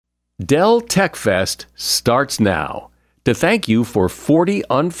Dell Tech Fest starts now. To thank you for 40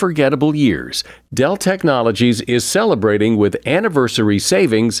 unforgettable years, Dell Technologies is celebrating with anniversary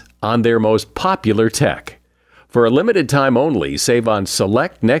savings on their most popular tech. For a limited time only, save on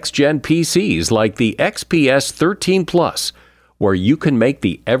select next-gen PCs like the XPS 13 Plus, where you can make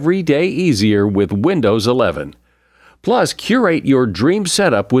the everyday easier with Windows 11. Plus, curate your dream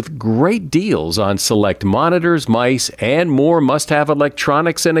setup with great deals on select monitors, mice, and more must-have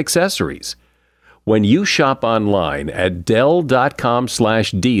electronics and accessories. When you shop online at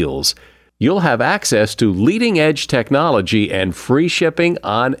Dell.com/deals, you'll have access to leading-edge technology and free shipping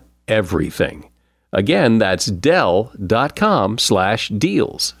on everything. Again, that's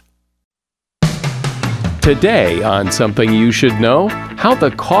Dell.com/deals. Today on Something You Should Know, how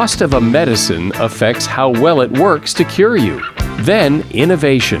the cost of a medicine affects how well it works to cure you. Then,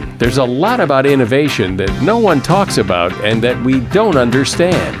 innovation. There's a lot about innovation that no one talks about and that we don't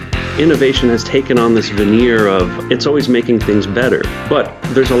understand. Innovation has taken on this veneer of it's always making things better. But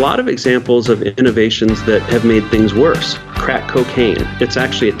there's a lot of examples of innovations that have made things worse. Crack cocaine. It's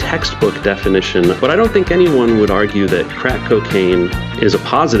actually a textbook definition, but I don't think anyone would argue that crack cocaine is a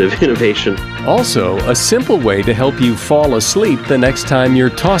positive innovation. Also, a simple way to help you fall asleep the next time you're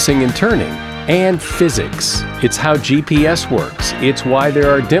tossing and turning. And physics. It's how GPS works. It's why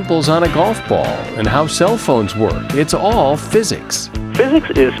there are dimples on a golf ball and how cell phones work. It's all physics. Physics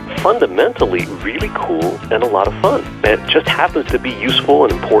is fundamentally really cool and a lot of fun. It just happens to be useful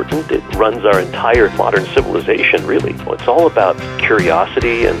and important. It runs our entire modern civilization, really. It's all about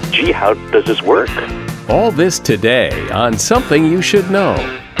curiosity and, gee, how does this work? All this today on Something You Should Know.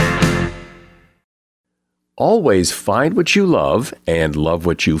 Always find what you love and love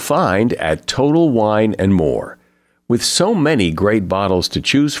what you find at Total Wine & More. With so many great bottles to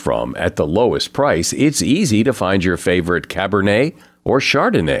choose from at the lowest price, it's easy to find your favorite Cabernet or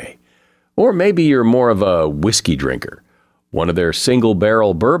Chardonnay. Or maybe you're more of a whiskey drinker. One of their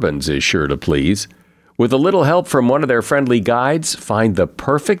single-barrel bourbons is sure to please. With a little help from one of their friendly guides, find the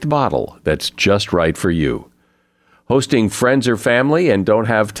perfect bottle that's just right for you. Hosting friends or family and don't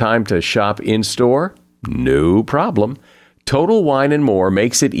have time to shop in-store? No problem. Total Wine & More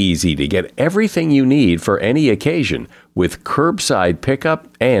makes it easy to get everything you need for any occasion with curbside pickup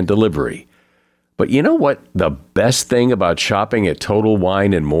and delivery. But you know what the best thing about shopping at Total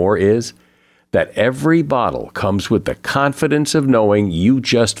Wine & More is? That every bottle comes with the confidence of knowing you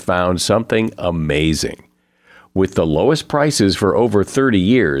just found something amazing. With the lowest prices for over 30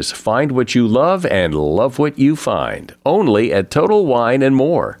 years, find what you love and love what you find. Only at Total Wine &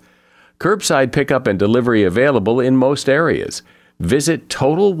 More. Curbside pickup and delivery available in most areas. Visit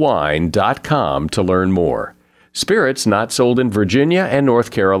TotalWine.com to learn more. Spirits not sold in Virginia and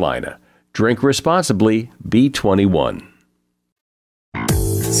North Carolina. Drink responsibly. B21.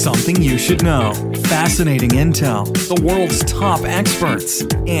 Something you should know. Fascinating intel, the world's top experts,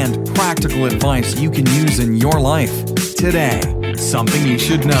 and practical advice you can use in your life. Today, Something You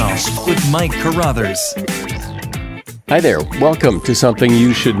Should Know with Mike Carruthers. Hi there. Welcome to Something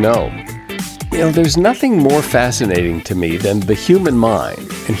You Should Know. You know, there's nothing more fascinating to me than the human mind.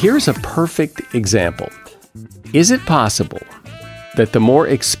 And here's a perfect example. Is it possible that the more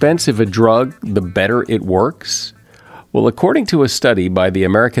expensive a drug, the better it works? Well, according to a study by the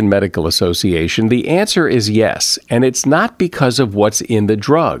American Medical Association, the answer is yes. And it's not because of what's in the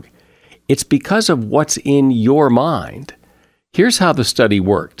drug. It's because of what's in your mind. Here's how the study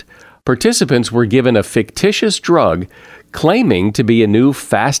worked. Participants were given a fictitious drug claiming to be a new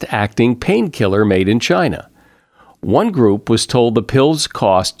fast-acting painkiller made in China. One group was told the pills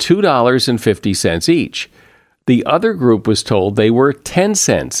cost $2.50 each. The other group was told they were 10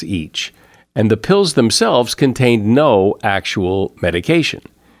 cents each, and the pills themselves contained no actual medication.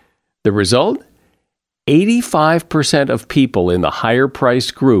 The result? 85% of people in the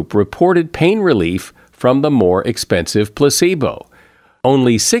higher-priced group reported pain relief from the more expensive placebo.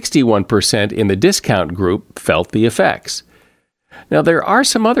 Only 61% in the discount group felt the effects. Now, there are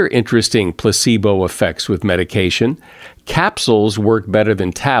some other interesting placebo effects with medication. Capsules work better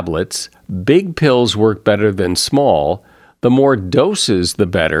than tablets. Big pills work better than small. The more doses, the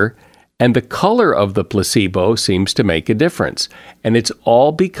better. And the color of the placebo seems to make a difference. And it's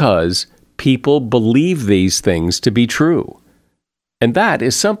all because people believe these things to be true. And that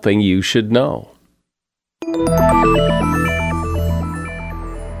is something you should know.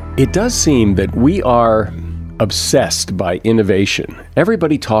 It does seem that we are obsessed by innovation.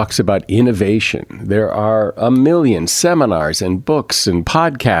 Everybody talks about innovation. There are a million seminars and books and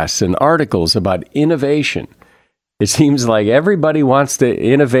podcasts and articles about innovation. It seems like everybody wants to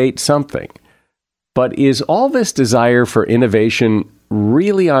innovate something. But is all this desire for innovation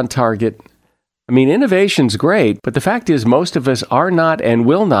really on target? I mean, innovation's great, but the fact is most of us are not and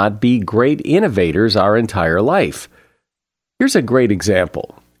will not be great innovators our entire life. Here's a great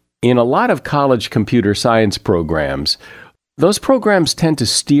example. In a lot of college computer science programs, those programs tend to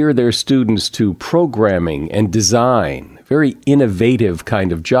steer their students to programming and design, very innovative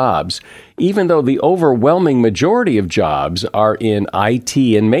kind of jobs, even though the overwhelming majority of jobs are in IT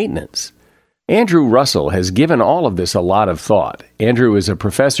and maintenance. Andrew Russell has given all of this a lot of thought. Andrew is a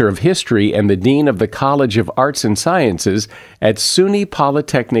professor of history and the dean of the College of Arts and Sciences at SUNY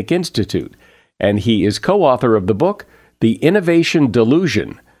Polytechnic Institute, and he is co-author of the book, The Innovation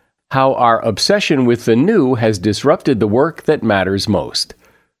Delusion: How Our Obsession with the New Has Disrupted the Work That Matters Most.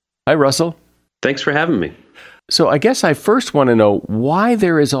 Hi, Russell. Thanks for having me. So I guess I first want to know why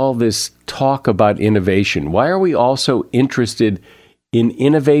there is all this talk about innovation. Why are we all so interested in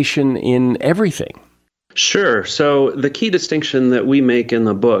innovation in everything? Sure. So the key distinction that we make in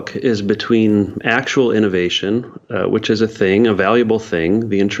the book is between actual innovation, which is a thing, a valuable thing,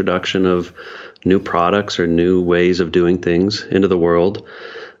 the introduction of new products or new ways of doing things into the world,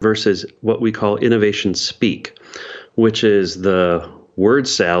 versus what we call innovation speak, which is the word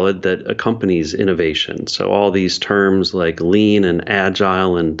salad that accompanies innovation. So all these terms like lean and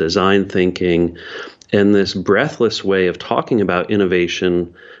agile and design thinking, and this breathless way of talking about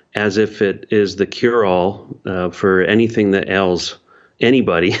innovation as if it is the cure-all for anything that ails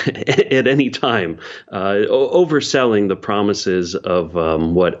anybody at any time, overselling the promises of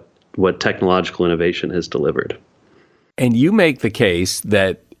what technological innovation has delivered. And you make the case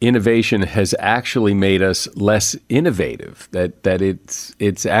that innovation has actually made us less innovative, that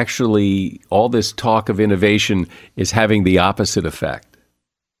it's actually, all this talk of innovation is having the opposite effect.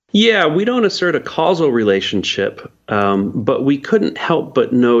 Yeah, we don't assert a causal relationship, but we couldn't help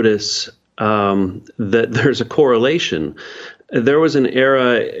but notice that there's a correlation. There was an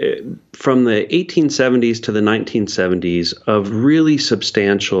era from the 1870s to the 1970s of really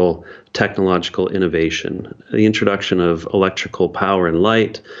substantial technological innovation. The introduction of electrical power and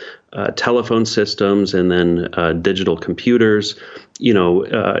light, telephone systems, and then digital computers,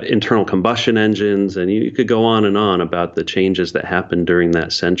 internal combustion engines, and you could go on and on about the changes that happened during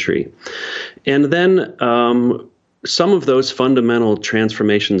that century. And then some of those fundamental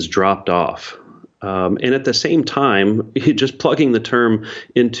transformations dropped off. And at the same time, just plugging the term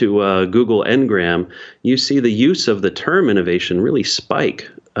into Google Ngram, you see the use of the term innovation really spike,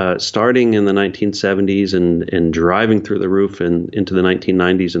 starting in the 1970s and driving through the roof into the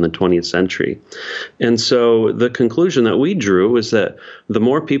 1990s and the 20th century. And so the conclusion that we drew was that the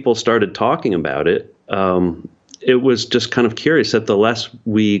more people started talking about it, it was just kind of curious that the less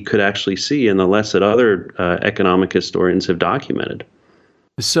we could actually see and the less that other economic historians have documented.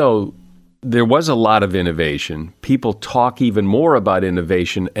 So there was a lot of innovation. People talk even more about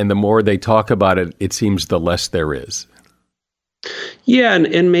innovation, and the more they talk about it, it seems the less there is. Yeah,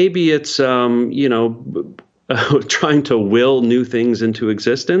 and maybe it's, trying to will new things into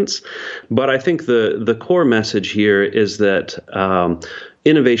existence. But I think the core message here is that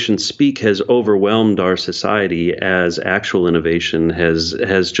innovation speak has overwhelmed our society as actual innovation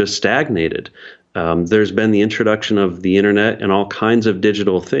has just stagnated. There's been the introduction of the internet and all kinds of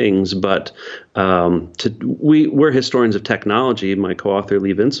digital things, but we're historians of technology, my co-author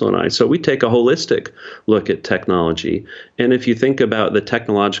Lee Vinsel and I, so we take a holistic look at technology. And if you think about the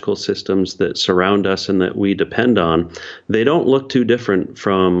technological systems that surround us and that we depend on, they don't look too different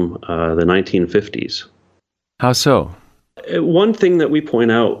from the 1950s. How so? One thing that we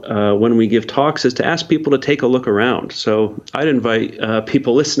point out when we give talks is to ask people to take a look around. So I'd invite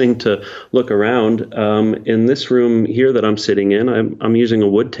people listening to look around. In this room here that I'm sitting in, I'm using a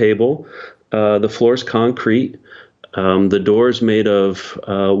wood table. The floor's concrete. The door's made of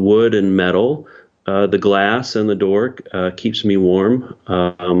wood and metal. The glass and the door keeps me warm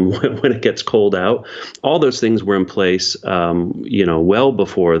when it gets cold out. All those things were in place, well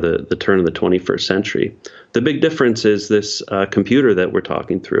before the turn of the 21st century. The big difference is this computer that we're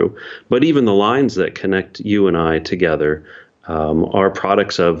talking through, but even the lines that connect you and I together are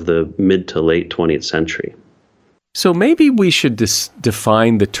products of the mid to late 20th century. So maybe we should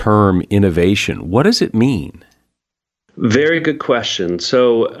define the term innovation. What does it mean? Very good question.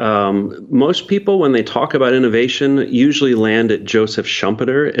 So most people, when they talk about innovation, usually land at Joseph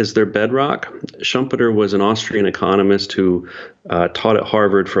Schumpeter as their bedrock. Schumpeter was an Austrian economist who taught at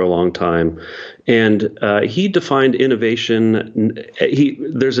Harvard for a long time. And he defined innovation.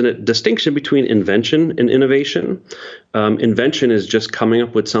 There's a distinction between invention and innovation. Invention is just coming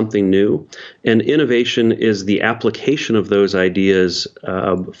up with something new. And innovation is the application of those ideas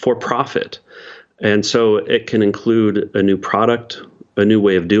for profit. And so it can include a new product, a new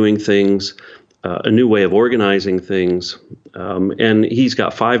way of doing things, a new way of organizing things. And he's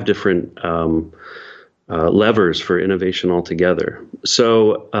got 5 different levers for innovation altogether.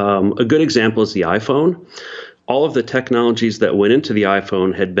 So a good example is the iPhone. All of the technologies that went into the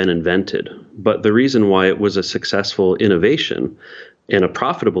iPhone had been invented, but the reason why it was a successful innovation and a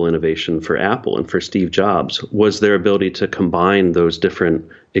profitable innovation for Apple and for Steve Jobs was their ability to combine those different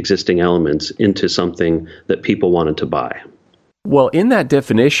existing elements into something that people wanted to buy. Well, in that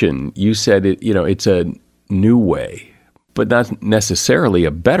definition, you said it's a new way, but not necessarily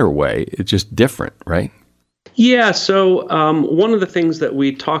a better way. It's just different, right? Yeah. So one of the things that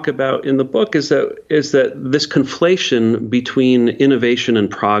we talk about in the book is that this conflation between innovation and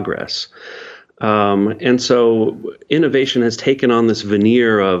progress. And so innovation has taken on this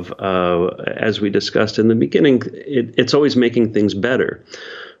veneer of, as we discussed in the beginning, it's always making things better.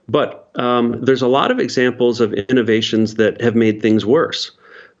 But there's a lot of examples of innovations that have made things worse.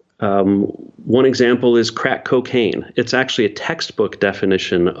 One example is crack cocaine. It's actually a textbook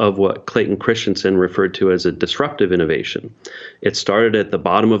definition of what Clayton Christensen referred to as a disruptive innovation. It started at the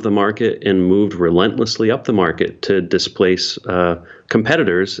bottom of the market and moved relentlessly up the market to displace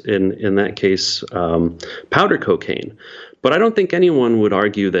competitors, in that case, powder cocaine. But I don't think anyone would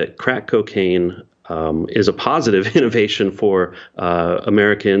argue that crack cocaine is a positive innovation for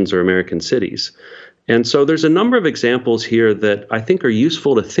Americans or American cities. And so there's a number of examples here that I think are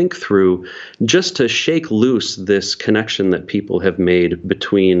useful to think through just to shake loose this connection that people have made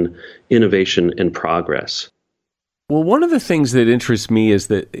between innovation and progress. Well, one of the things that interests me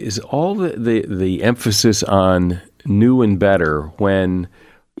is all the emphasis on new and better when,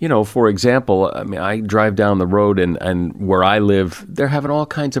 for example, I mean, I drive down the road and where I live, they're having all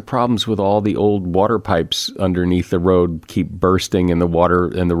kinds of problems with all the old water pipes underneath the road keep bursting and the water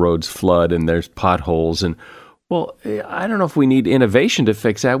and the roads flood and there's potholes. And, well, I don't know if we need innovation to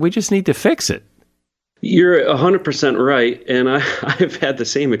fix that. We just need to fix it. You're 100% right. And I've had the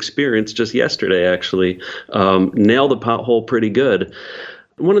same experience just yesterday, actually. Nailed the pothole pretty good.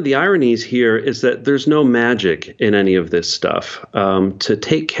 One of the ironies here is that there's no magic in any of this stuff. To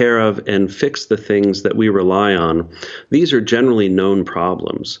take care of and fix the things that we rely on, these are generally known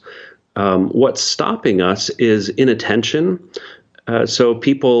problems. What's stopping us is inattention. So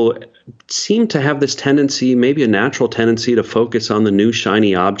people seem to have this tendency, maybe a natural tendency, to focus on the new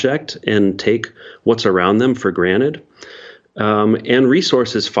shiny object and take what's around them for granted. And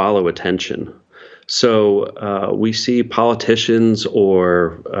resources follow attention. So we see politicians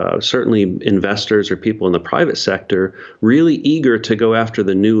or certainly investors or people in the private sector really eager to go after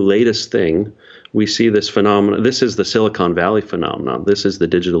the new latest thing. We see this phenomenon. This is the Silicon Valley phenomenon. This is the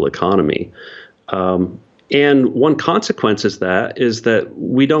digital economy. And one consequence is that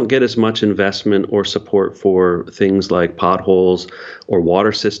we don't get as much investment or support for things like potholes or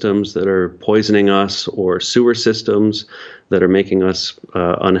water systems that are poisoning us or sewer systems that are making us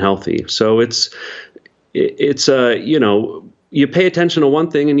unhealthy. So it's you pay attention to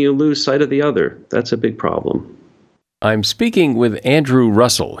one thing and you lose sight of the other. That's a big problem. I'm speaking with Andrew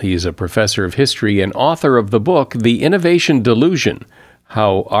Russell. He is a professor of history and author of the book, The Innovation Delusion: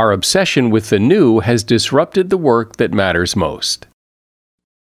 How Our Obsession with the New Has Disrupted the Work That Matters Most.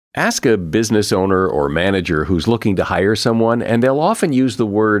 Ask a business owner or manager who's looking to hire someone, and they'll often use the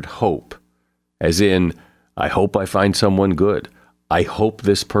word hope, as in, I hope I find someone good. I hope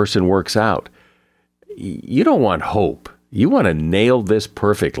this person works out. You don't want hope. You want to nail this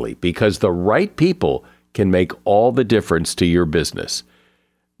perfectly because the right people can make all the difference to your business.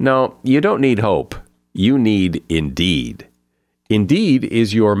 No, you don't need hope. You need Indeed. Indeed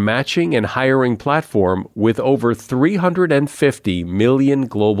is your matching and hiring platform with over 350 million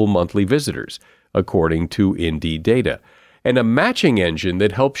global monthly visitors, according to Indeed data, and a matching engine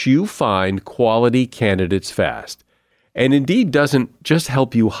that helps you find quality candidates fast. And Indeed doesn't just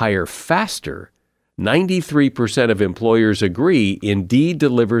help you hire faster. 93% of employers agree Indeed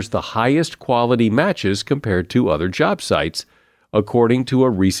delivers the highest quality matches compared to other job sites, according to a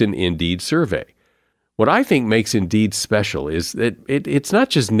recent Indeed survey. What I think makes Indeed special is that it's not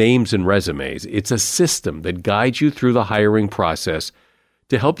just names and resumes. It's a system that guides you through the hiring process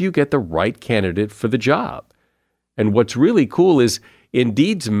to help you get the right candidate for the job. And what's really cool is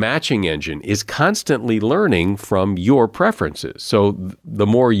Indeed's matching engine is constantly learning from your preferences. So the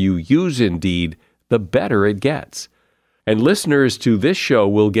more you use Indeed, the better it gets. And listeners to this show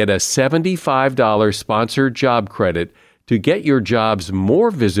will get a $75 sponsored job credit to get your jobs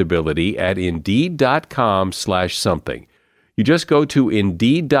more visibility at Indeed.com/something. You just go to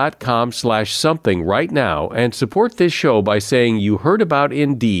Indeed.com/something right now and support this show by saying you heard about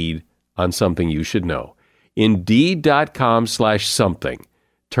Indeed on Something You Should Know. Indeed.com/something.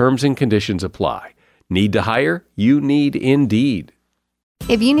 Terms and conditions apply. Need to hire? You need Indeed.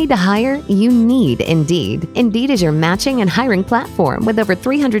 If you need to hire, you need Indeed. Indeed is your matching and hiring platform with over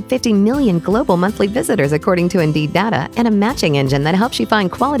 350 million global monthly visitors according to Indeed data, and a matching engine that helps you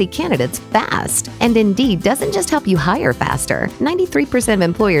find quality candidates fast. And Indeed doesn't just help you hire faster. 93% of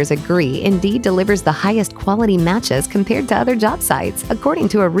employers agree Indeed delivers the highest quality matches compared to other job sites, according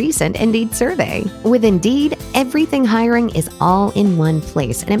to a recent Indeed survey. With Indeed, everything hiring is all in one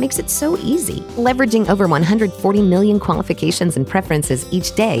place, and it makes it so easy. Leveraging over 140 million qualifications and preferences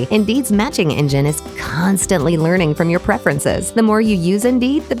each day, Indeed's matching engine is constantly learning from your preferences. The more you use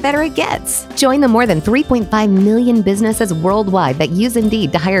Indeed, the better it gets. Join the more than 3.5 million businesses worldwide that use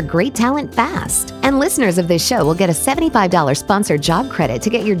Indeed to hire great talent fast. And listeners of this show will get a $75 sponsored job credit to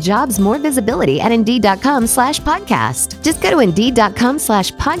get your jobs more visibility at Indeed.com/podcast. Just go to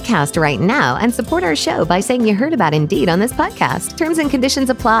Indeed.com/podcast right now and support our show by saying you heard about Indeed on this podcast. Terms and conditions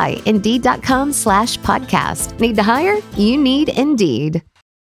apply. Indeed.com/podcast. Need to hire? You need Indeed.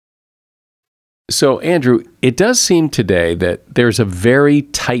 So, Andrew, it does seem today that there's a very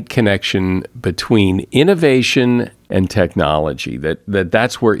tight connection between innovation and technology,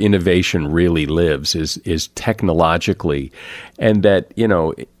 that's where innovation really lives, is technologically, and that,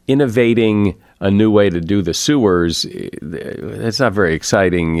 innovating a new way to do the sewers, it's not very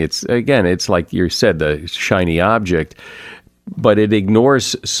exciting. It's like you said, the shiny object, but it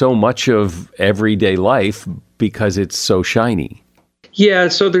ignores so much of everyday life because it's so shiny. Yeah,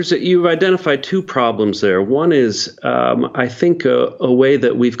 so you've identified two problems there. One is, I think, a way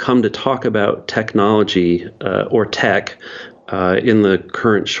that we've come to talk about technology or tech in the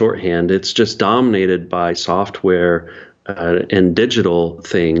current shorthand. It's just dominated by software and digital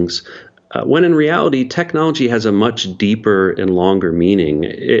things, when in reality, technology has a much deeper and longer meaning.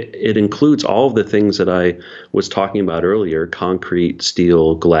 It includes all of the things that I was talking about earlier: concrete,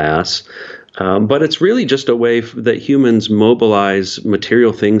 steel, glass. But it's really just a way that humans mobilize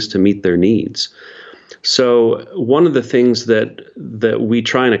material things to meet their needs. So one of the things that we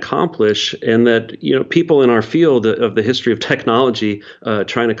try and accomplish, and that people in our field of the history of technology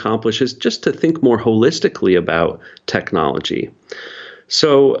try and accomplish, is just to think more holistically about technology.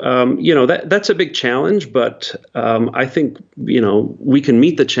 So that's a big challenge, but I think we can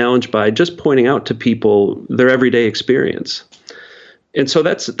meet the challenge by just pointing out to people their everyday experience. And so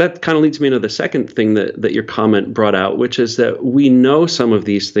that kind of leads me into the second thing that your comment brought out, which is that we know some of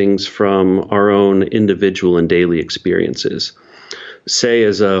these things from our own individual and daily experiences. Say,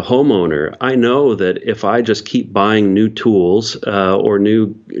 as a homeowner, I know that if I just keep buying new tools or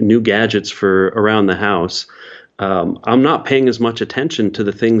new gadgets for around the house, I'm not paying as much attention to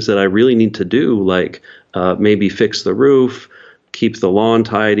the things that I really need to do, like maybe fix the roof, keep the lawn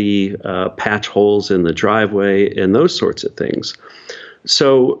tidy, patch holes in the driveway, and those sorts of things.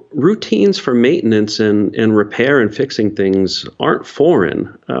 So routines for maintenance and repair and fixing things aren't foreign.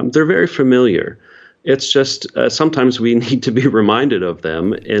 They're very familiar. It's just sometimes we need to be reminded of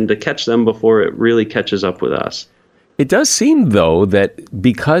them and to catch them before it really catches up with us. It does seem, though, that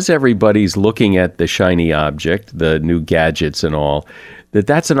because everybody's looking at the shiny object, the new gadgets and all,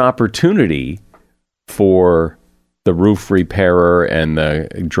 that's an opportunity for the roof repairer and the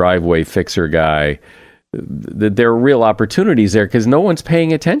driveway fixer guy. There are real opportunities there because no one's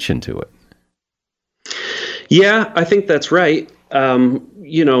paying attention to it. Yeah, I think that's right. And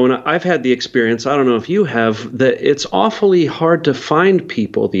I've had the experience, I don't know if you have, that it's awfully hard to find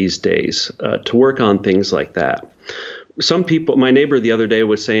people these days to work on things like that. Some people, my neighbor the other day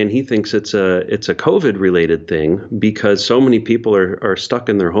was saying he thinks it's a COVID related thing because so many people are stuck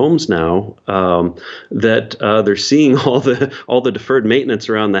in their homes now that they're seeing all the deferred maintenance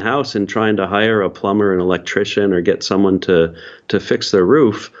around the house and trying to hire a plumber, an electrician, or get someone to fix their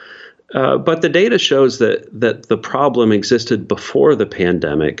roof. But the data shows that the problem existed before the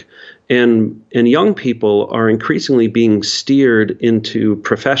pandemic, and young people are increasingly being steered into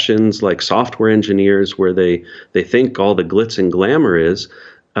professions like software engineers, where they think all the glitz and glamour is,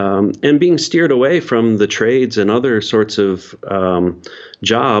 and being steered away from the trades and other sorts of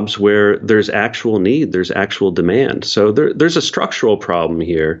jobs where there's actual need, there's actual demand. So there's a structural problem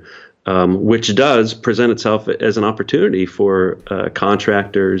here, which does present itself as an opportunity for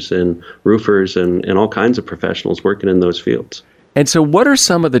contractors and roofers and all kinds of professionals working in those fields. And so what are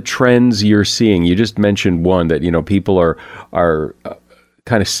some of the trends you're seeing? You just mentioned one that, people are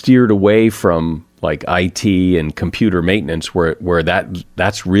kind of steered away from, like IT and computer maintenance, where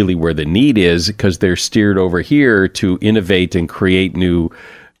that's really where the need is, because they're steered over here to innovate and create new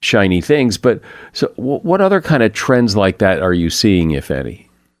shiny things. But so what other kind of trends like that are you seeing, if any?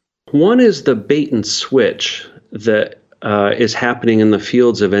 One is the bait and switch that is happening in the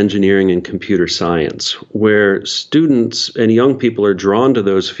fields of engineering and computer science, where students and young people are drawn to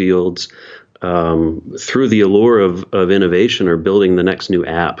those fields through the allure of innovation, or building the next new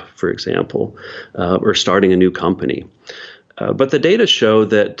app, for example, or starting a new company. But the data show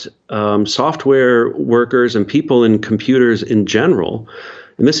that software workers and people in computers in general,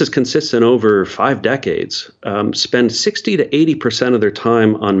 and this is consistent over 5 decades, spend 60 to 80% of their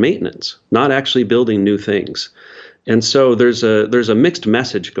time on maintenance, not actually building new things. And so there's a mixed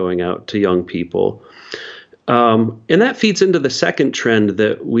message going out to young people. And that feeds into the second trend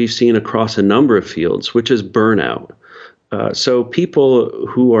that we've seen across a number of fields, which is burnout. So people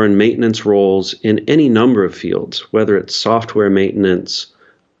who are in maintenance roles in any number of fields, whether it's software maintenance,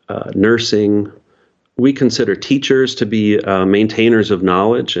 nursing, we consider teachers to be maintainers of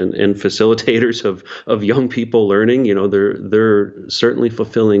knowledge and facilitators of young people learning. You know, they're certainly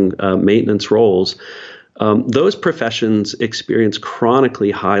fulfilling maintenance roles. Those professions experience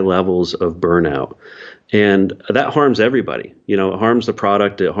chronically high levels of burnout. And that harms everybody. You know, it harms the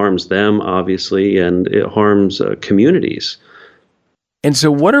product, it harms them, obviously, and it harms communities. And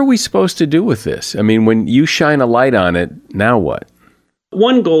so what are we supposed to do with this? I mean, when you shine a light on it, now what?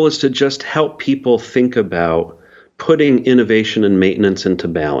 One goal is to just help people think about putting innovation and maintenance into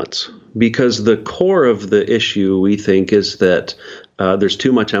balance, because the core of the issue, we think, is that there's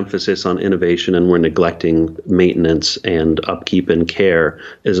too much emphasis on innovation and we're neglecting maintenance and upkeep and care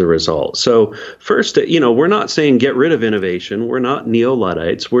as a result. So first, we're not saying get rid of innovation. We're not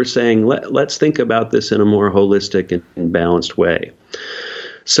neo-Luddites. We're saying let's think about this in a more holistic and balanced way.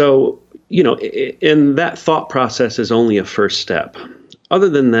 So, and that thought process is only a first step. Other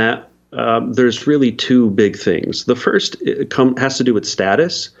than that, there's really 2 big things. The first has to do with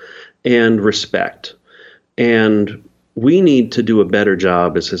status and respect. And we need to do a better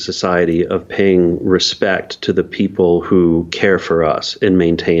job as a society of paying respect to the people who care for us and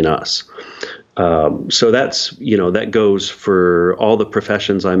maintain us. So that's, that goes for all the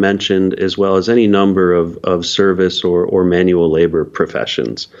professions I mentioned, as well as any number of service or manual labor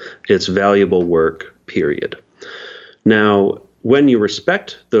professions. It's valuable work, period. Now, when you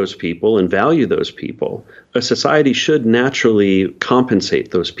respect those people and value those people, a society should naturally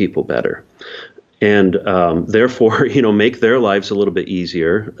compensate those people better. And therefore, make their lives a little bit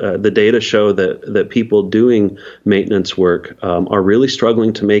easier. The data show that people doing maintenance work are really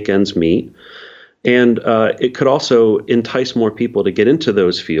struggling to make ends meet. And it could also entice more people to get into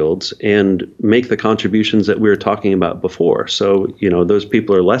those fields and make the contributions that we were talking about before. So, those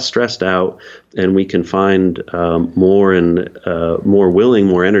people are less stressed out, and we can find more and more willing,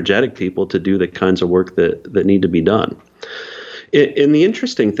 more energetic people to do the kinds of work that need to be done. And the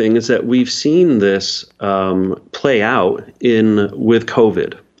interesting thing is that we've seen this play out with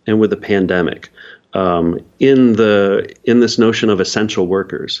COVID and with the pandemic in this notion of essential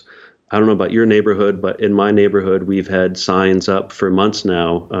workers. I don't know about your neighborhood, but in my neighborhood, we've had signs up for months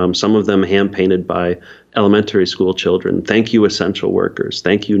now, some of them hand painted by elementary school children. Thank you, essential workers.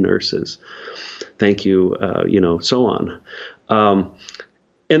 Thank you, nurses. Thank you, so on.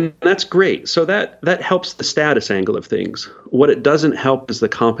 And that's great. So that helps the status angle of things. What it doesn't help is the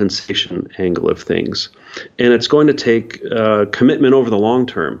compensation angle of things. And it's going to take commitment over the long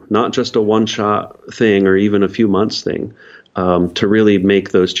term, not just a one-shot thing or even a few months thing, to really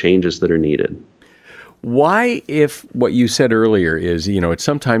make those changes that are needed. Why, if what you said earlier is, it's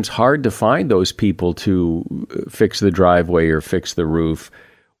sometimes hard to find those people to fix the driveway or fix the roof,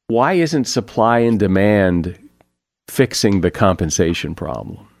 why isn't supply and demand fixing the compensation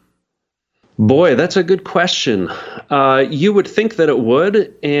problem? Boy, that's a good question. You would think that it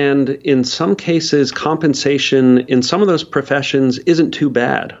would, and in some cases, compensation in some of those professions isn't too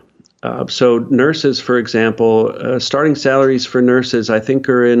bad. So nurses, for example, starting salaries for nurses, I think,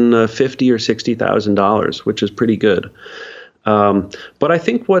 are in $50,000 or $60,000, which is pretty good. But I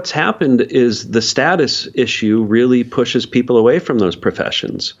think what's happened is the status issue really pushes people away from those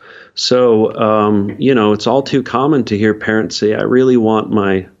professions. So, it's all too common to hear parents say, I really want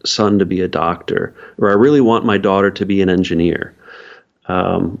my son to be a doctor, or I really want my daughter to be an engineer.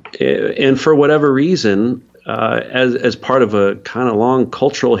 And for whatever reason, as part of a kind of long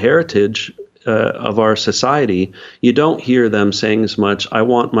cultural heritage of our society, you don't hear them saying as much, I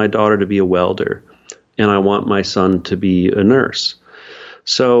want my daughter to be a welder, and I want my son to be a nurse.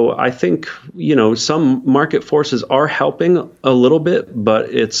 So I think, some market forces are helping a little bit,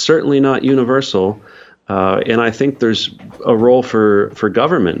 but it's certainly not universal. And I think there's a role for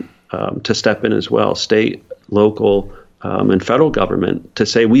government to step in as well, state, local, and federal government, to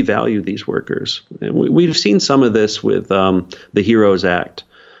say we value these workers. And we've seen some of this with the HEROES Act,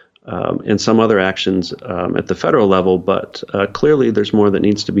 and some other actions at the federal level, but clearly there's more that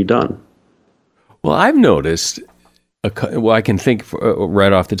needs to be done. Well, I've noticed, I can think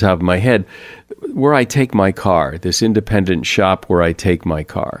right off the top of my head, where I take my car, this independent shop where I take my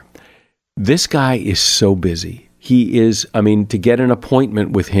car. This guy is so busy. He is, to get an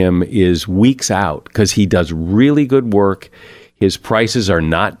appointment with him is weeks out because he does really good work. His prices are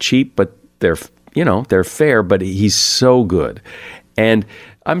not cheap, but they're fair, but he's so good. And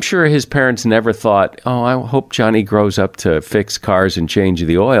I'm sure his parents never thought, I hope Johnny grows up to fix cars and change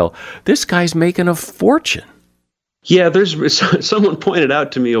the oil. This guy's making a fortune. Yeah, someone pointed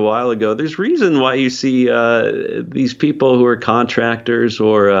out to me a while ago, there's reason why you see these people who are contractors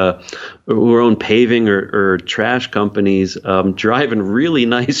or who own paving or trash companies driving really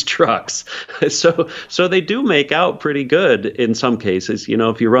nice trucks. So they do make out pretty good in some cases,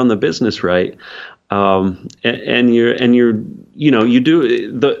 if you run the business right. I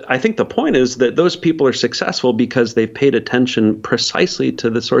think the point is that those people are successful because they've paid attention precisely to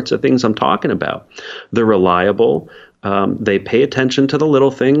the sorts of things I'm talking about. They're reliable. They pay attention to the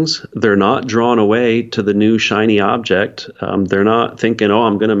little things. They're not drawn away to the new shiny object. They're not thinking,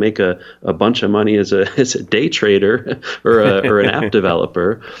 I'm going to make a bunch of money as a day trader or an app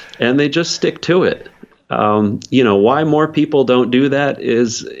developer, and they just stick to it. Why more people don't do that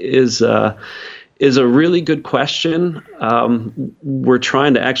is a really good question. We're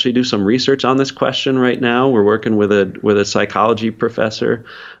trying to actually do some research on this question right now. We're working with a psychology professor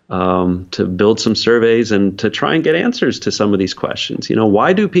to build some surveys and to try and get answers to some of these questions.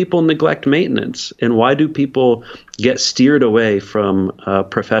 Why do people neglect maintenance? And why do people get steered away from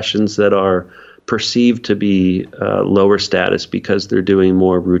professions that are perceived to be lower status because they're doing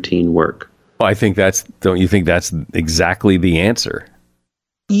more routine work? Well, don't you think that's exactly the answer?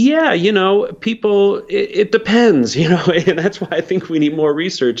 Yeah, people, it depends, and that's why I think we need more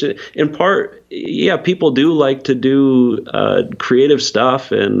research. In part, people do like to do creative stuff.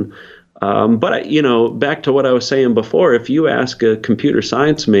 But back to what I was saying before, if you ask a computer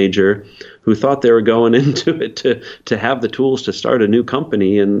science major who thought they were going into it to have the tools to start a new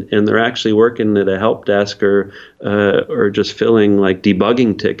company and they're actually working at a help desk or just filling like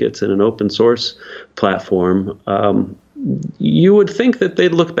debugging tickets in an open source platform, you would think that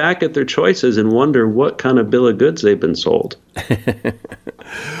they'd look back at their choices and wonder what kind of bill of goods they've been sold.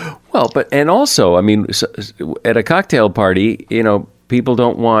 Well, and also, at a cocktail party, people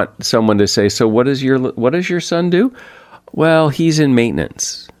don't want someone to say, "So what does your son do?" Well, he's in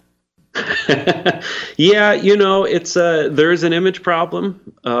maintenance. Yeah, it's there's an image problem.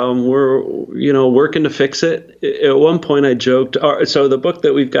 We're working to fix it. At one point, I joked. So the book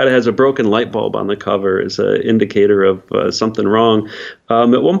that we've got has a broken light bulb on the cover as an indicator of something wrong.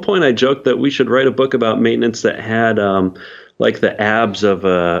 At one point, I joked that we should write a book about maintenance that had like the abs of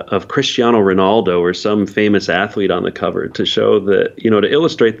Cristiano Ronaldo or some famous athlete on the cover to show that, to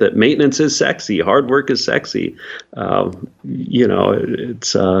illustrate that maintenance is sexy, hard work is sexy.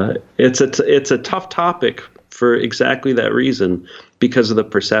 It's a tough topic for exactly that reason because of the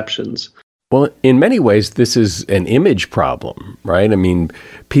perceptions. Well, in many ways, this is an image problem, right?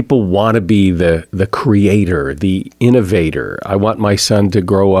 People want to be the creator, the innovator. I want my son to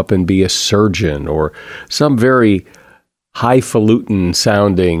grow up and be a surgeon or some very highfalutin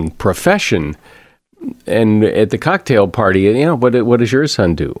sounding profession. And at the cocktail party, what does your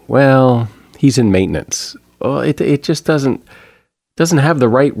son do? Well, he's in maintenance. Well, it just doesn't have the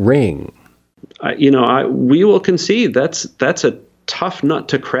right ring. We will concede that's a tough nut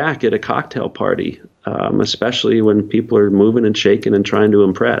to crack at a cocktail party, especially when people are moving and shaking and trying to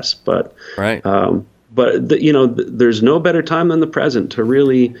impress. But right. There's no better time than the present to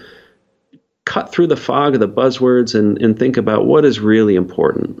really cut through the fog of the buzzwords and think about what is really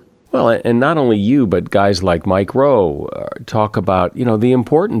important. Well, and not only you, but guys like Mike Rowe talk about, the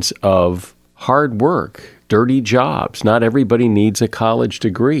importance of hard work, dirty jobs. Not everybody needs a college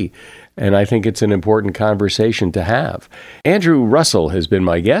degree. And I think it's an important conversation to have. Andrew Russell has been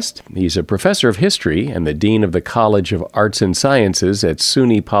my guest. He's a professor of history and the dean of the College of Arts and Sciences at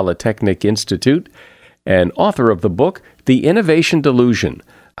SUNY Polytechnic Institute and author of the book, The Innovation Delusion: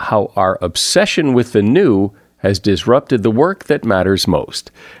 How Our Obsession with the New Has Disrupted the Work That Matters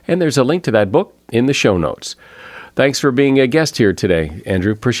Most. And there's a link to that book in the show notes. Thanks for being a guest here today,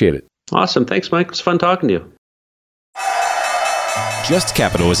 Andrew. Appreciate it. Awesome. Thanks, Mike. It's fun talking to you. Just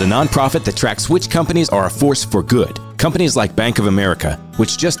Capital is a nonprofit that tracks which companies are a force for good. Companies like Bank of America,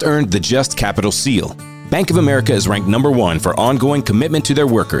 which just earned the Just Capital seal. Bank of America is ranked #1 for ongoing commitment to their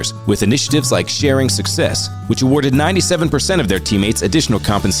workers, with initiatives like Sharing Success, which awarded 97% of their teammates additional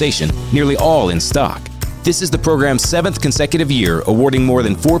compensation, nearly all in stock. This is the program's 7th consecutive year, awarding more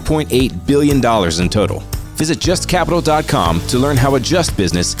than $4.8 billion in total. Visit justcapital.com to learn how a just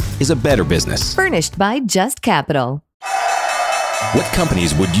business is a better business. Furnished by Just Capital. What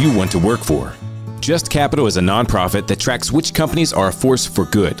companies would you want to work for? Just Capital is a nonprofit that tracks which companies are a force for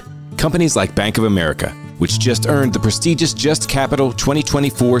good. Companies like Bank of America, which just earned the prestigious Just Capital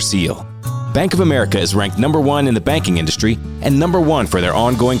 2024 seal. Bank of America is ranked number 1 in the banking industry and number 1 for their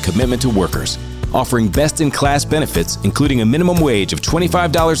ongoing commitment to workers, offering best-in-class benefits, including a minimum wage of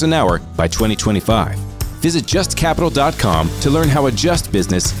 $25 an hour by 2025. Visit justcapital.com to learn how a just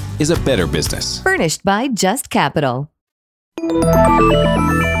business is a better business. Furnished by Just Capital.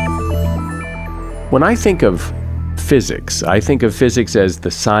 When I think of physics, I think of physics as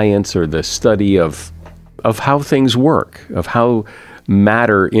the science or the study of how things work, of how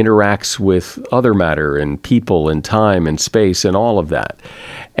matter interacts with other matter and people and time and space and all of that.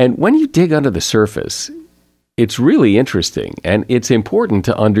 And when you dig under the surface, it's really interesting, and it's important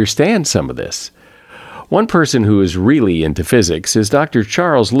to understand some of this. One person who is really into physics is Dr.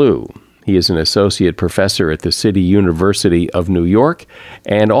 Charles Liu. He is an associate professor at the City University of New York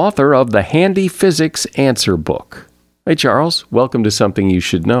and author of the Handy Physics Answer Book. Hey, Charles, welcome to Something You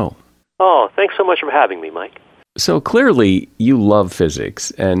Should Know. Oh, thanks so much for having me, Mike. So clearly you love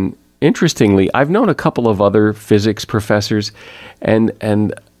physics, and interestingly, I've known a couple of other physics professors, and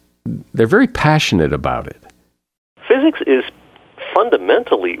they're very passionate about it. Physics is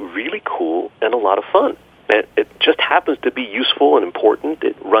fundamentally really cool and a lot of fun. And it just happens to be useful and important.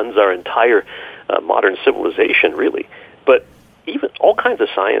 It runs our entire modern civilization, really. But even all kinds of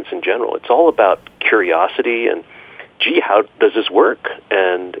science in general, it's all about curiosity and, gee, how does this work?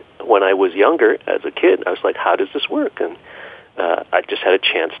 And when I was younger, as a kid, I was like, how does this work? And I just had a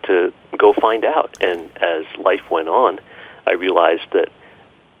chance to go find out. And as life went on, I realized that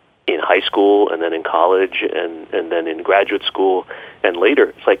in high school and then in college and then in graduate school and later,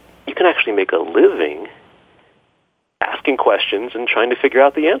 it's like you can actually make a living asking questions and trying to figure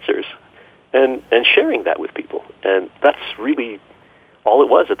out the answers and sharing that with people. And that's really all it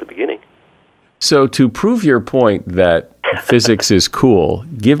was at the beginning. So to prove your point that physics is cool,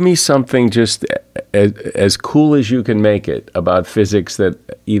 give me something just as cool as you can make it about physics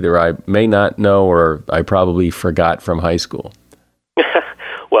that either I may not know or I probably forgot from high school.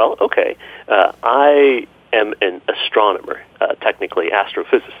 Well, okay. I am an astronomer, technically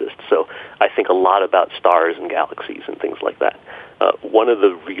astrophysicist, so I think a lot about stars and galaxies and things like that. One of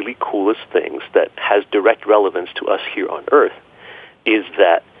the really coolest things that has direct relevance to us here on Earth is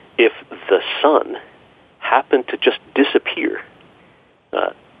that if the sun happened to just disappear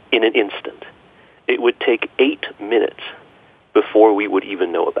in an instant, it would take 8 minutes before we would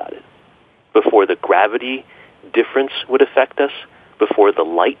even know about it, before the gravity difference would affect us, before the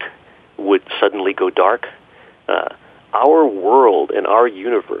light would suddenly go dark. Our world and our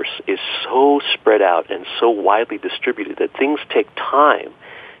universe is so spread out and so widely distributed that things take time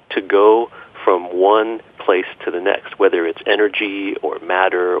to go from one place to the next, whether it's energy or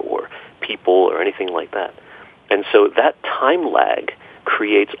matter or people or anything like that. And so that time lag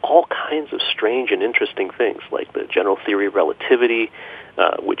creates all kinds of strange and interesting things, like the general theory of relativity,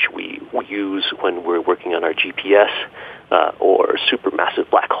 which we use when we're working on our GPS, or supermassive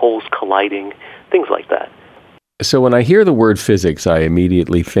black holes colliding, things like that. So when I hear the word physics, I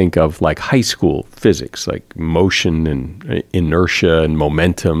immediately think of like high school physics, like motion and inertia and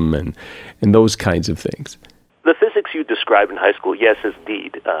momentum and those kinds of things. The physics you described in high school, yes,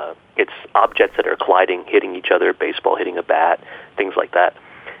 indeed. It's objects that are colliding, hitting each other, baseball hitting a bat, things like that.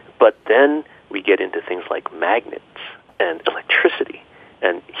 But then we get into things like magnets and electricity.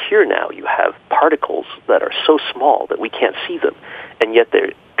 And here now you have particles that are so small that we can't see them, and yet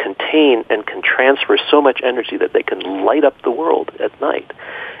they contain and can transfer so much energy that they can light up the world at night.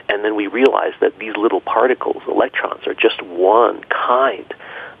 And then we realize that these little particles, electrons, are just one kind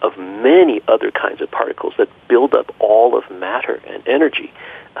of many other kinds of particles that build up all of matter and energy.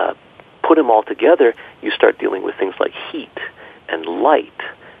 Put them all together, you start dealing with things like heat and light,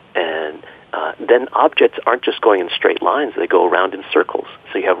 and then objects aren't just going in straight lines, they go around in circles.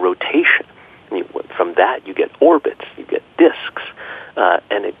 So you have rotation. And from that, you get orbits, you get disks,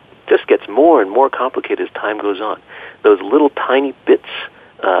 and it just gets more and more complicated as time goes on. Those little tiny bits,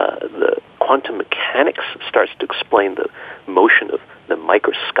 the quantum mechanics starts to explain the motion of the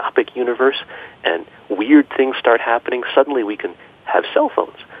microscopic universe, and weird things start happening. Suddenly we can have cell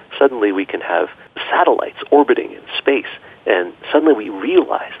phones. Suddenly we can have satellites orbiting in space. And suddenly we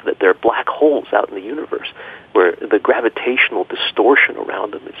realize that there are black holes out in the universe where the gravitational distortion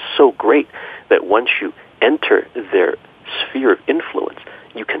around them is so great that once you enter their sphere of influence,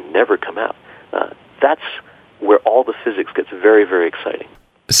 you can never come out. that's where all the physics gets very, very exciting.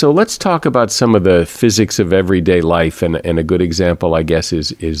 So let's talk about some of the physics of everyday life, and a good example, I guess,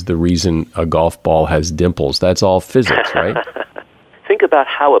 is the reason a golf ball has dimples. That's all physics, right? Think about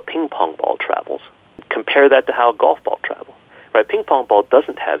how a ping pong ball travels. Compare that to how a golf ball travels. Right? Ping pong ball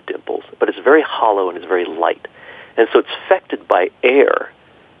doesn't have dimples, but it's very hollow and it's very light. And so it's affected by air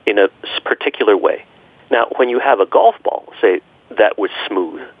in a particular way. Now, when you have a golf ball, say, that was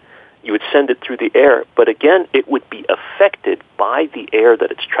smooth, you would send it through the air, but again, it would be affected by the air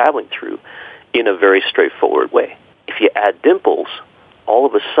that it's traveling through in a very straightforward way. If you add dimples, all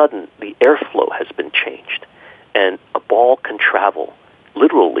of a sudden the airflow has been changed, and a ball can travel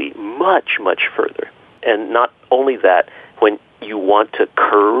literally much, much further. And not only that, when you want to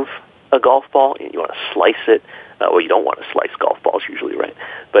curve a golf ball, and you want to slice it, well, you don't want to slice golf balls usually, right?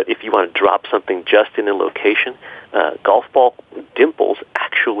 But if you want to drop something just in a location, golf ball dimples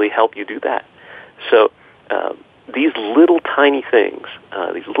actually help you do that. So these little tiny things,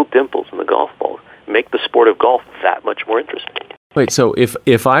 these little dimples in the golf ball, make the sport of golf that much more interesting. Wait, so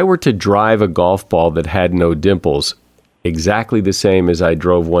if I were to drive a golf ball that had no dimples, exactly the same as I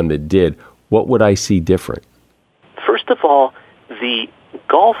drove one that did, what would I see different? First of all, the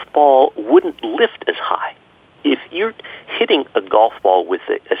golf ball wouldn't lift as high. If you're hitting a golf ball with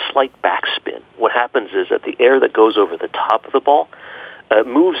a slight backspin, what happens is that the air that goes over the top of the ball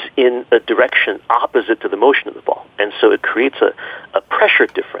moves in a direction opposite to the motion of the ball. And so it creates a pressure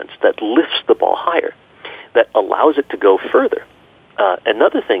difference that lifts the ball higher, that allows it to go further.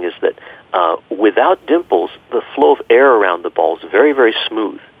 Another thing is that without dimples, the flow of air around the ball is very, very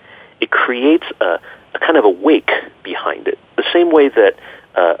smooth. It creates a kind of a wake behind it, the same way that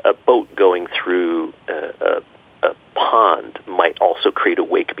a boat going through a pond might also create a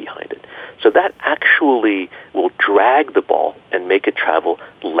wake behind it. So that actually will drag the ball and make it travel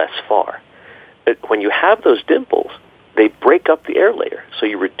less far. When you have those dimples, they break up the air layer, so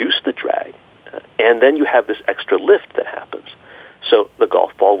you reduce the drag, and then you have this extra lift that happens. So the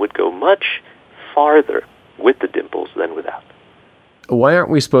golf ball would go much farther with the dimples than without. Why aren't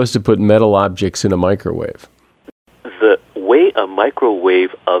we supposed to put metal objects in a microwave? The way a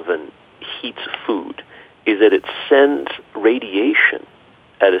microwave oven heats food is that it sends radiation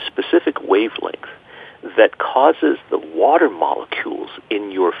at a specific wavelength that causes the water molecules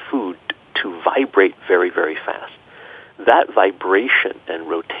in your food to vibrate very, very fast. That vibration and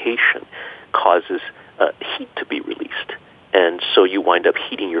rotation causes heat to be released. And so you wind up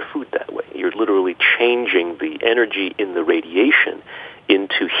heating your food that way. You're literally changing the energy in the radiation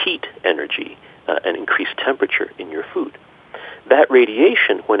into heat energy and increased temperature in your food. That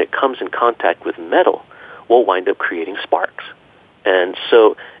radiation, when it comes in contact with metal, will wind up creating sparks. And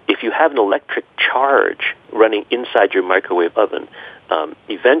so if you have an electric charge running inside your microwave oven,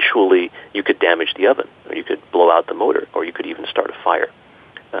 eventually you could damage the oven, or you could blow out the motor, or you could even start a fire.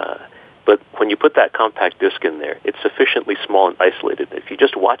 But when you put that compact disc in there, it's sufficiently small and isolated. If you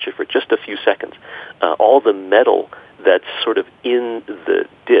just watch it for just a few seconds, all the metal that's sort of in the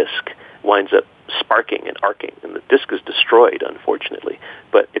disc winds up sparking and arcing, and the disc is destroyed, unfortunately.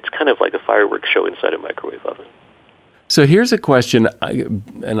 But it's kind of like a fireworks show inside a microwave oven. So here's a question,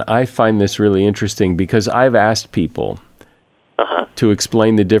 and I find this really interesting because I've asked people to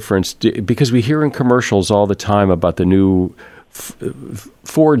explain the difference, because we hear in commercials all the time about the new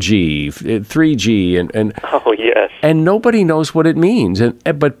 4G, 3G, and oh yes, and nobody knows what it means.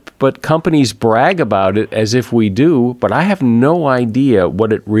 But companies brag about it as if we do, but I have no idea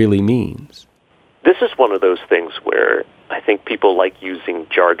what it really means. This is one of those things where I think people like using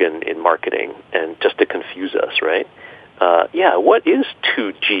jargon in marketing and just to confuse us, right? What is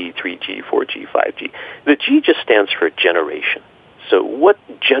 2G, 3G, 4G, 5G? The G just stands for generation. So what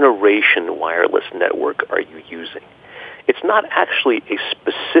generation wireless network are you using? It's not actually a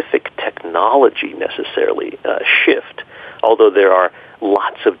specific technology necessarily shift, although there are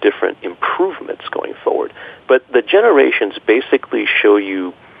lots of different improvements going forward. But the generations basically show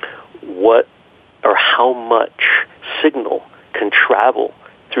you what or how much signal can travel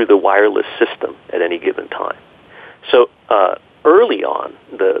through the wireless system at any given time. So early on,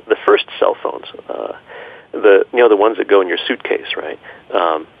 the first cell phones, the ones that go in your suitcase, right?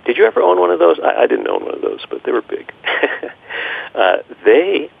 Did you ever own one of those? I didn't own one of those, but they were big.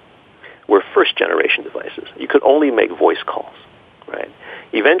 They were first-generation devices. You could only make voice calls, right?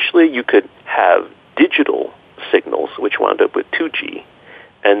 Eventually, you could have digital signals, which wound up with 2G,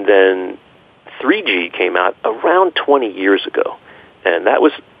 and then 3G came out around 20 years ago, and that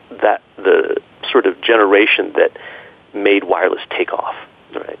was the sort of generation that made wireless take off,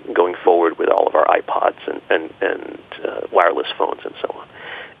 right, going forward with all of our iPods and wireless phones and so on.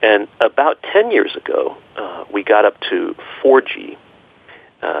 And about 10 years ago, we got up to 4G.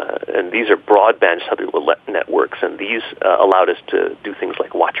 And these are broadband cellular networks, and these allowed us to do things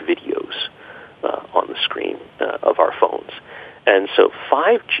like watch videos on the screen of our phones. And so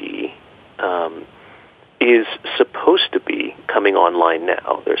 5G is supposed to be coming online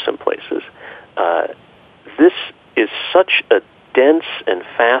now. There's some places. This is such a dense and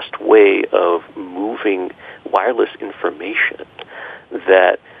fast way of moving wireless information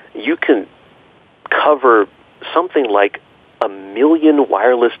that you can cover something like 1 million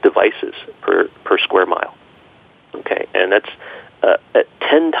wireless devices per square mile. Okay, and that's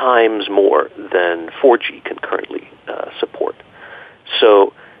 10 times more than 4G can currently support.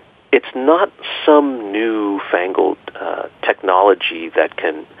 So it's not some newfangled technology that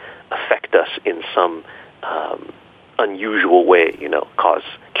can affect us in some unusual way, cause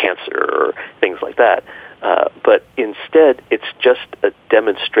cancer or things like that. But instead, it's just a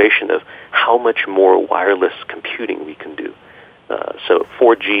demonstration of how much more wireless computing we can do. So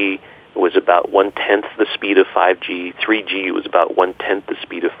 4G was about 1/10 the speed of 5G, 3G was about 1/10 the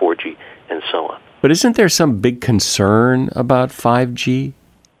speed of 4G, and so on. But isn't there some big concern about 5G?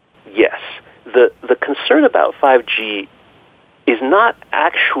 Yes. The concern about 5G is not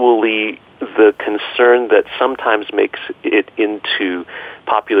actually the concern that sometimes makes it into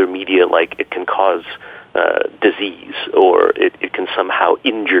popular media, like it can cause disease or it can somehow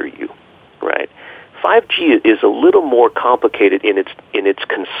injure you, right? 5G is a little more complicated in its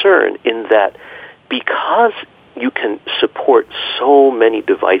concern in that because you can support so many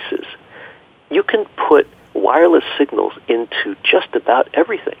devices, you can put wireless signals into just about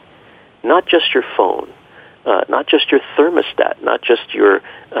everything, not just your phone, not just your thermostat, not just your,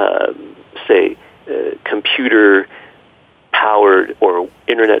 computer-powered or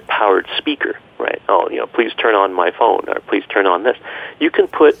internet-powered speaker, right? Oh, please turn on my phone, or please turn on this. You can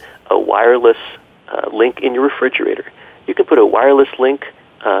put a wireless link in your refrigerator. You can put a wireless link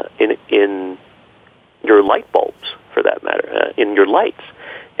in your light bulbs, for that matter, in your lights.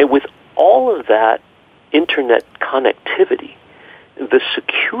 And with all of that internet connectivity, the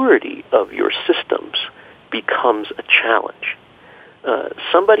security of your systems becomes a challenge.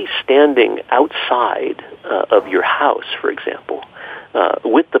 Somebody standing outside of your house, for example,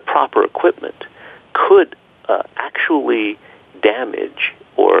 with the proper equipment, could actually damage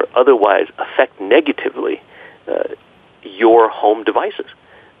or otherwise affect negatively your home devices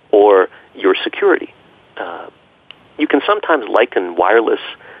or your security. You can sometimes liken wireless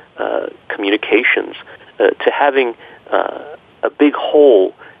communications to having a big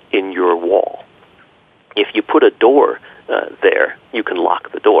hole in your wall. If you put a door there, you can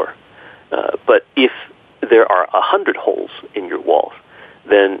lock the door. But if there are 100 holes in your walls,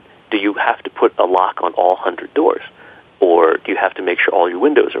 then do you have to put a lock on all 100 doors? Or do you have to make sure all your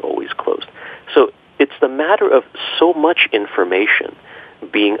windows are always closed? So it's the matter of so much information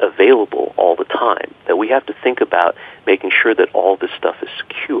being available all the time that we have to think about making sure that all this stuff is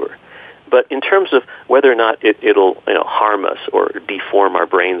secure. But in terms of whether or not it'll harm us or deform our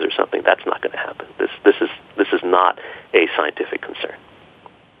brains or something, that's not going to happen. This is not a scientific concern.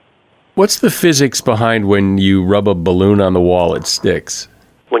 What's the physics behind when you rub a balloon on the wall, it sticks?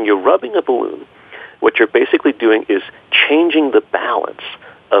 When you're rubbing a balloon, what you're basically doing is changing the balance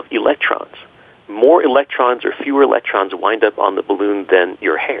of electrons. More electrons or fewer electrons wind up on the balloon than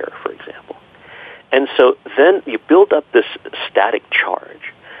your hair, for example. And so then you build up this static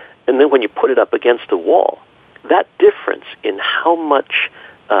charge. And then when you put it up against the wall, that difference in how much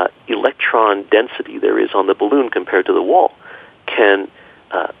electron density there is on the balloon compared to the wall can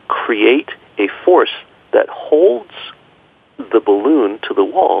create a force that holds the balloon to the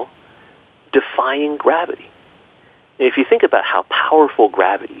wall, defying gravity. If you think about how powerful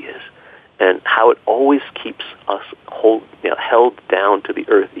gravity is and how it always keeps us held down to the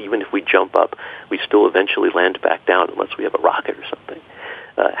earth, even if we jump up, we still eventually land back down unless we have a rocket or something.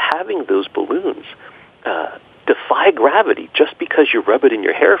 Having those balloons defy gravity just because you rub it in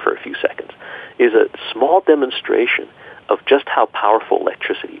your hair for a few seconds is a small demonstration of just how powerful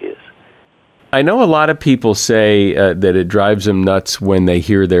electricity is. I know a lot of people say that it drives them nuts when they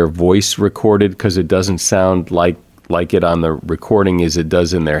hear their voice recorded because it doesn't sound like it on the recording as it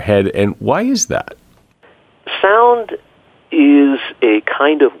does in their head. And why is that? Sound is a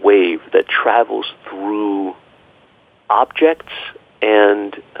kind of wave that travels through objects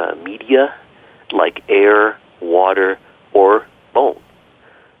and media like air, water, or bone.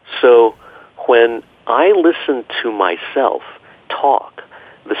 So when I listen to myself talk,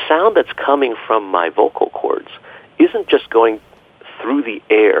 the sound that's coming from my vocal cords isn't just going through the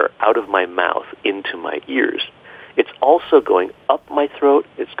air out of my mouth into my ears. it's also going up my throat,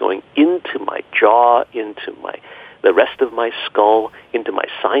 it's going into my jaw, into the rest of my skull, into my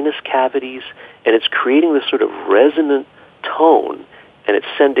sinus cavities, and it's creating this sort of resonant tone, and it's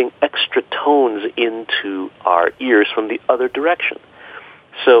sending extra tones into our ears from the other direction.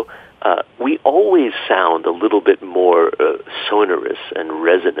 So we always sound a little bit more sonorous and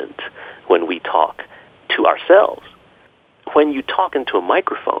resonant when we talk to ourselves. When you talk into a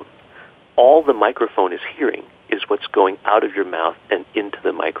microphone, all the microphone is hearing is what's going out of your mouth and into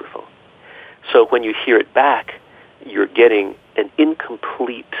the microphone. So when you hear it back, you're getting an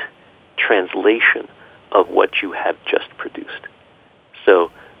incomplete translation of what you have just produced.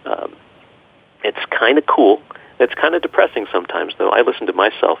 So it's kind of cool. It's kind of depressing sometimes, though. I listen to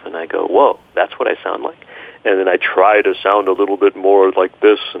myself and I go, whoa, that's what I sound like. And then I try to sound a little bit more like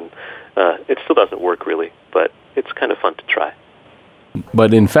this, and it still doesn't work really, but it's kind of fun to try.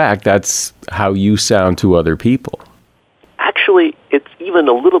 But in fact, that's how you sound to other people. Actually, it's even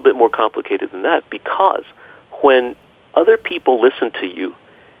a little bit more complicated than that, because when other people listen to you,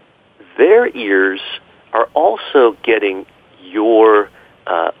 their ears are also getting your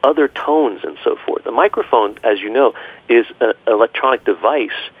other tones and so forth. The microphone, as you know, is an electronic device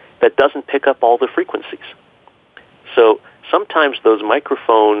that doesn't pick up all the frequencies. So sometimes those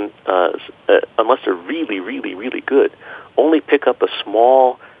microphones, unless they're really, really, really good, only pick up a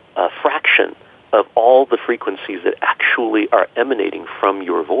small fraction of all the frequencies that actually are emanating from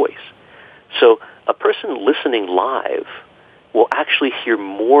your voice. So a person listening live will actually hear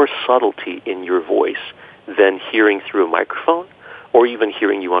more subtlety in your voice than hearing through a microphone or even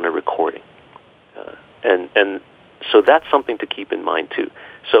hearing you on a recording. And so that's something to keep in mind, too.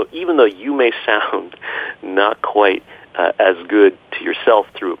 So even though you may sound not quite as good to yourself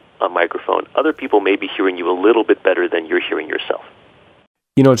through a microphone, other people may be hearing you a little bit better than you're hearing yourself.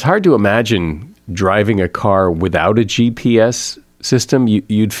 You know, it's hard to imagine driving a car without a GPS system.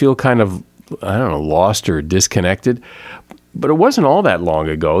 You'd feel kind of, I don't know, lost or disconnected. But it wasn't all that long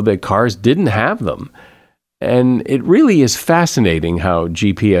ago that cars didn't have them. And it really is fascinating how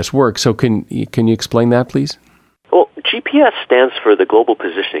GPS works. So can you explain that, please? Well, GPS stands for the Global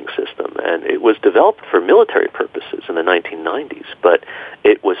Positioning System, and it was developed for military purposes in the 1990s, but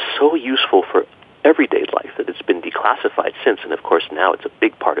it was so useful for everyday life that it's been declassified since, and of course now it's a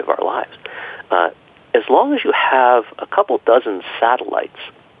big part of our lives. As long as you have a couple dozen satellites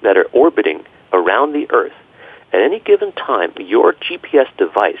that are orbiting around the Earth, at any given time, your GPS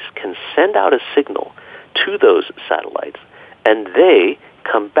device can send out a signal to those satellites, and they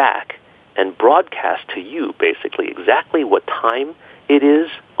come back and broadcast to you basically exactly what time it is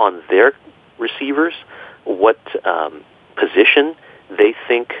on their receivers, what position they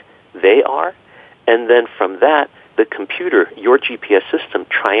think they are, and then from that, the computer, your GPS system,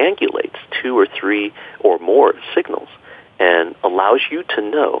 triangulates 2 or 3 or more signals and allows you to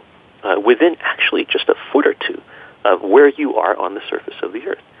know within actually just a foot or two of where you are on the surface of the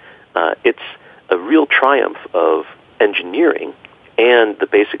Earth. It's a real triumph of engineering and the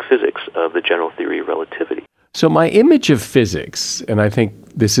basic physics of the general theory of relativity. So my image of physics, and I think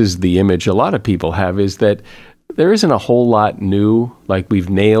this is the image a lot of people have, is that there isn't a whole lot new. Like, we've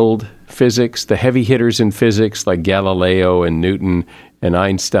nailed physics. The heavy hitters in physics, like Galileo and Newton and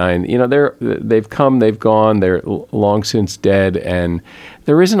Einstein, you know, they've come, they've gone, they're long since dead, and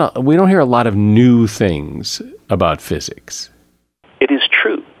we don't hear a lot of new things about physics. It is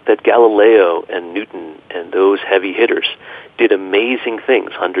true that Galileo and Newton and those heavy hitters did amazing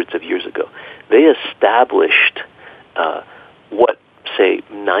things hundreds of years ago. They established what, say,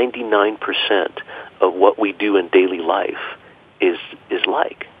 99% of what we do in daily life is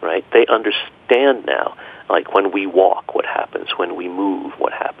like, right? They understand now, like when we walk, what happens, when we move,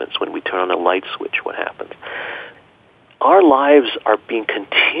 what happens, when we turn on a light switch, what happens. Our lives are being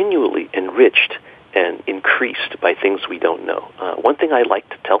continually enriched and increased by things we don't know. One thing I like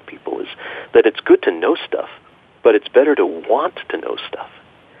to tell people is that it's good to know stuff, but it's better to want to know stuff.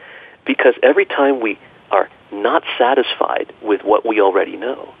 Because every time we are not satisfied with what we already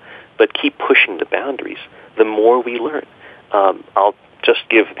know, but keep pushing the boundaries, the more we learn. I'll just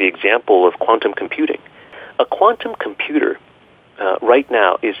give the example of quantum computing. A quantum computer right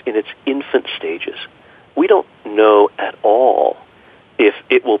now is in its infant stages. We don't know at all if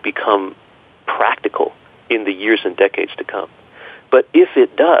it will become practical in the years and decades to come. But if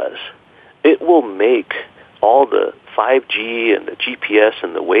it does, it will make all the 5G and the GPS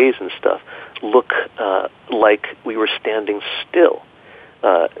and the Waze and stuff look like we were standing still.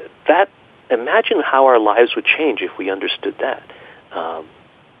 Imagine how our lives would change if we understood that.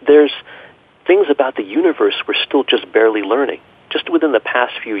 There's things about the universe we're still just barely learning. just within the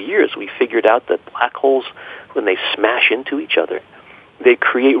past few years, we figured out that black holes, when they smash into each other, they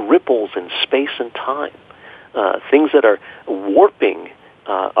create ripples in space and time, things that are warping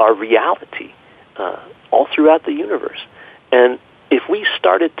our reality all throughout the universe. And if we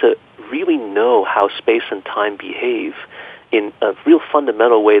started to really know how space and time behave in a real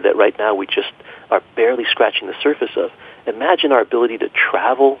fundamental way that right now we just are barely scratching the surface of, imagine our ability to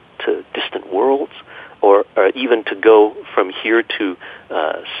travel to distant worlds, or even to go from here to,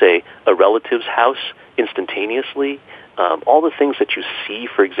 say, a relative's house instantaneously. All the things that you see,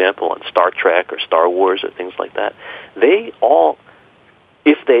 for example, on Star Trek or Star Wars or things like that, they all,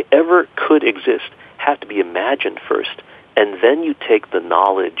 if they ever could exist, have to be imagined first. And then you take the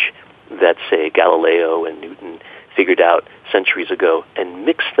knowledge that, say, Galileo and Newton figured out centuries ago and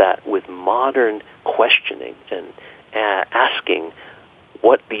mix that with modern questioning and asking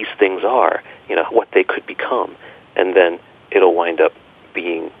what these things are, what they could become. And then it'll wind up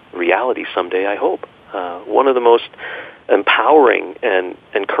being reality someday, I hope. One of the most empowering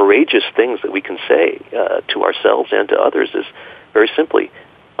and courageous things that we can say to ourselves and to others is very simply,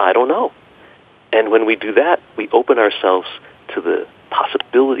 I don't know. And when we do that, we open ourselves to the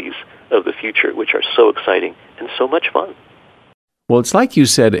possibilities of the future, which are so exciting and so much fun. Well, it's like you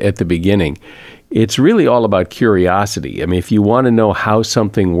said at the beginning, it's really all about curiosity. I mean, if you want to know how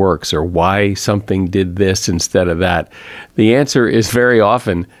something works or why something did this instead of that, the answer is very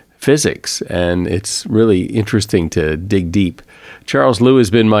often physics, and it's really interesting to dig deep. Charles Liu has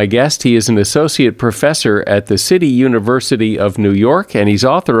been my guest. He is an associate professor at the City University of New York, and he's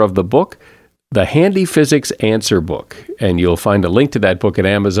author of the book, The Handy Physics Answer Book. And you'll find a link to that book at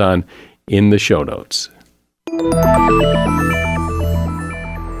Amazon in the show notes.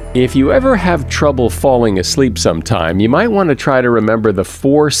 If you ever have trouble falling asleep sometime, you might want to try to remember the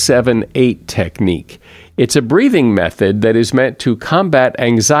 4-7-8 technique. It's a breathing method that is meant to combat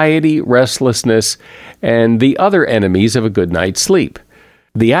anxiety, restlessness, and the other enemies of a good night's sleep.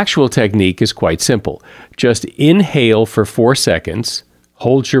 The actual technique is quite simple. Just inhale for 4 seconds,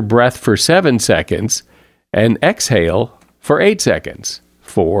 hold your breath for 7 seconds, and exhale for 8 seconds.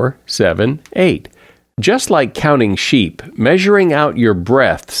 4, 7, 8. Just like counting sheep, measuring out your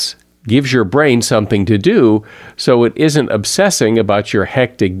breaths gives your brain something to do so it isn't obsessing about your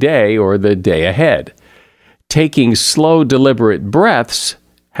hectic day or the day ahead. Taking slow, deliberate breaths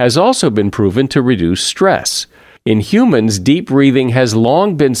has also been proven to reduce stress. In humans, deep breathing has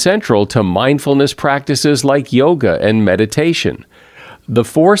long been central to mindfulness practices like yoga and meditation. The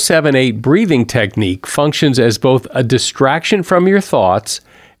 4-7-8 breathing technique functions as both a distraction from your thoughts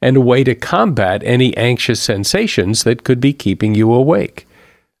and a way to combat any anxious sensations that could be keeping you awake.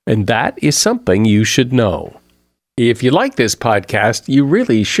 And that is something you should know. If you like this podcast, you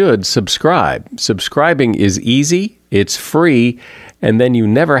really should subscribe. Subscribing is easy, it's free, and then you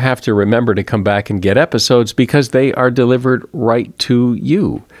never have to remember to come back and get episodes because they are delivered right to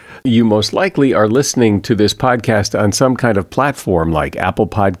you. You most likely are listening to this podcast on some kind of platform like Apple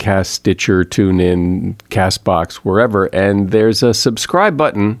Podcasts, Stitcher, TuneIn, CastBox, wherever, and there's a subscribe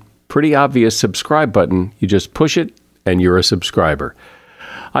button, pretty obvious subscribe button. You just push it and you're a subscriber.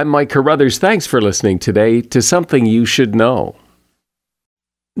 I'm Mike Carruthers. Thanks for listening today to Something You Should Know.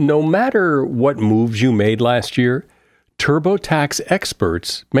 No matter what moves you made last year, TurboTax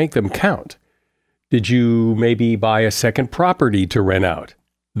experts make them count. Did you maybe buy a second property to rent out?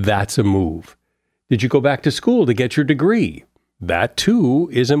 That's a move. Did you go back to school to get your degree? That too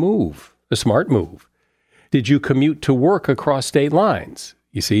is a move, a smart move. Did you commute to work across state lines?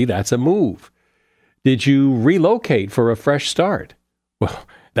 You see, that's a move. Did you relocate for a fresh start? Well,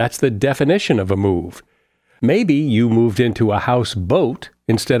 that's the definition of a move. Maybe you moved into a house boat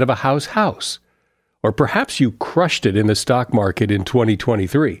instead of a house. Or perhaps you crushed it in the stock market in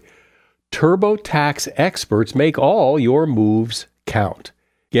 2023. TurboTax experts make all your moves count,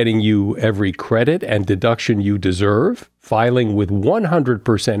 getting you every credit and deduction you deserve, filing with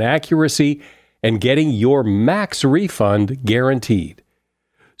 100% accuracy, and getting your max refund guaranteed.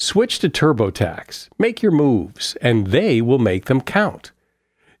 Switch to TurboTax, make your moves, and they will make them count.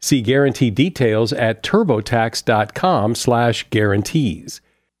 See guarantee details at turbotax.com/guarantees.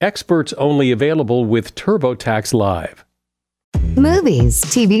 Experts only available with TurboTax Live. Movies,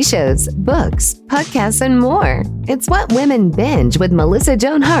 TV shows, books, podcasts, and more. It's What Women Binge with Melissa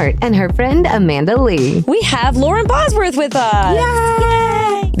Joan Hart and her friend Amanda Lee. We have Lauren Bosworth with us.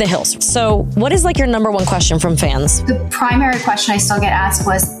 Yay! The Hills. So what is your number one question from fans? The primary question I still get asked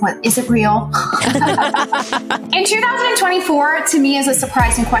was, "What is it real?" In 2024, to me, is a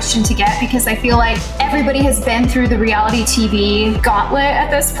surprising question to get because I feel like everybody has been through the reality TV gauntlet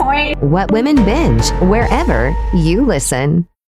at this point. What Women Binge, wherever you listen.